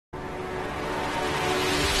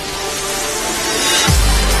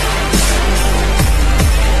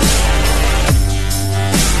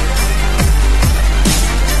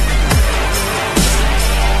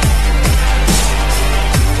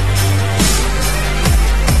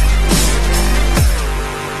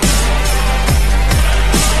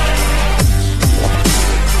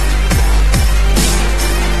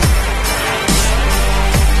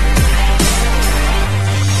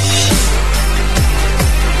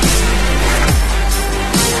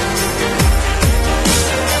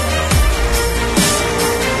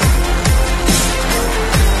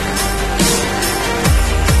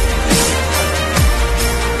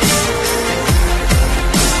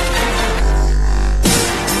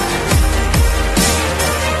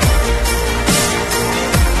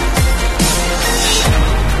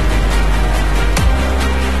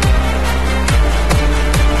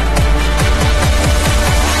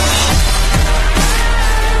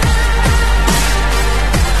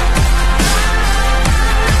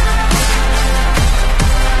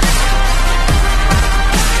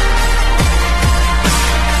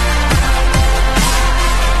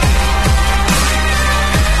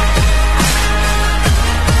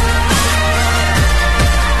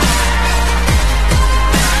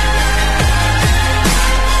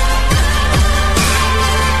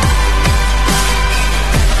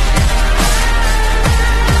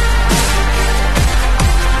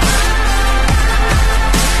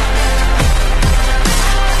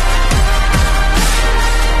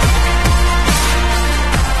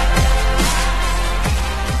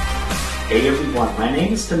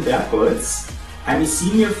name is Tim Bergholz. I'm a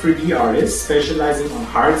senior 3D artist specializing on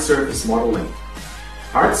hard surface modeling.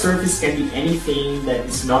 Hard surface can be anything that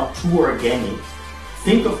is not too organic.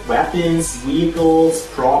 Think of weapons, vehicles,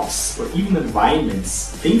 props, or even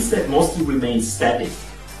environments, things that mostly remain static.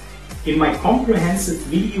 In my comprehensive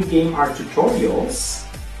video game art tutorials,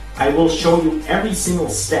 I will show you every single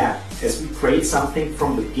step as we create something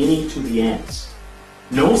from the beginning to the end.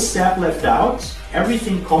 No step left out,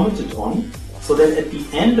 everything commented on, so that at the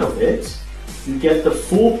end of it, you get the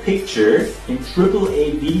full picture in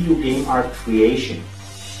AAA video game art creation.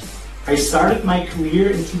 I started my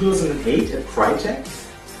career in 2008 at Crytek.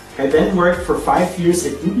 I then worked for 5 years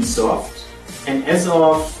at Ubisoft, and as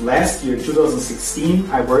of last year, 2016,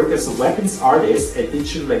 I work as a weapons artist at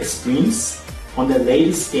Digital Extremes on their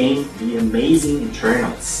latest game, The Amazing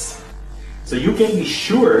Eternals. So you can be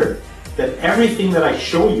sure that everything that I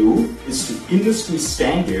show you is to industry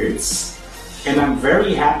standards, and I'm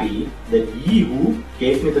very happy that Yiihuu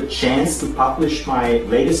gave me the chance to publish my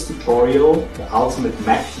latest tutorial, the Ultimate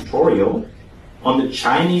Mech tutorial, on the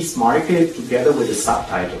Chinese market together with the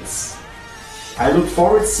subtitles. I look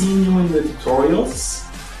forward to seeing you in the tutorials.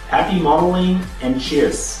 Happy modeling and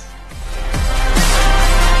cheers!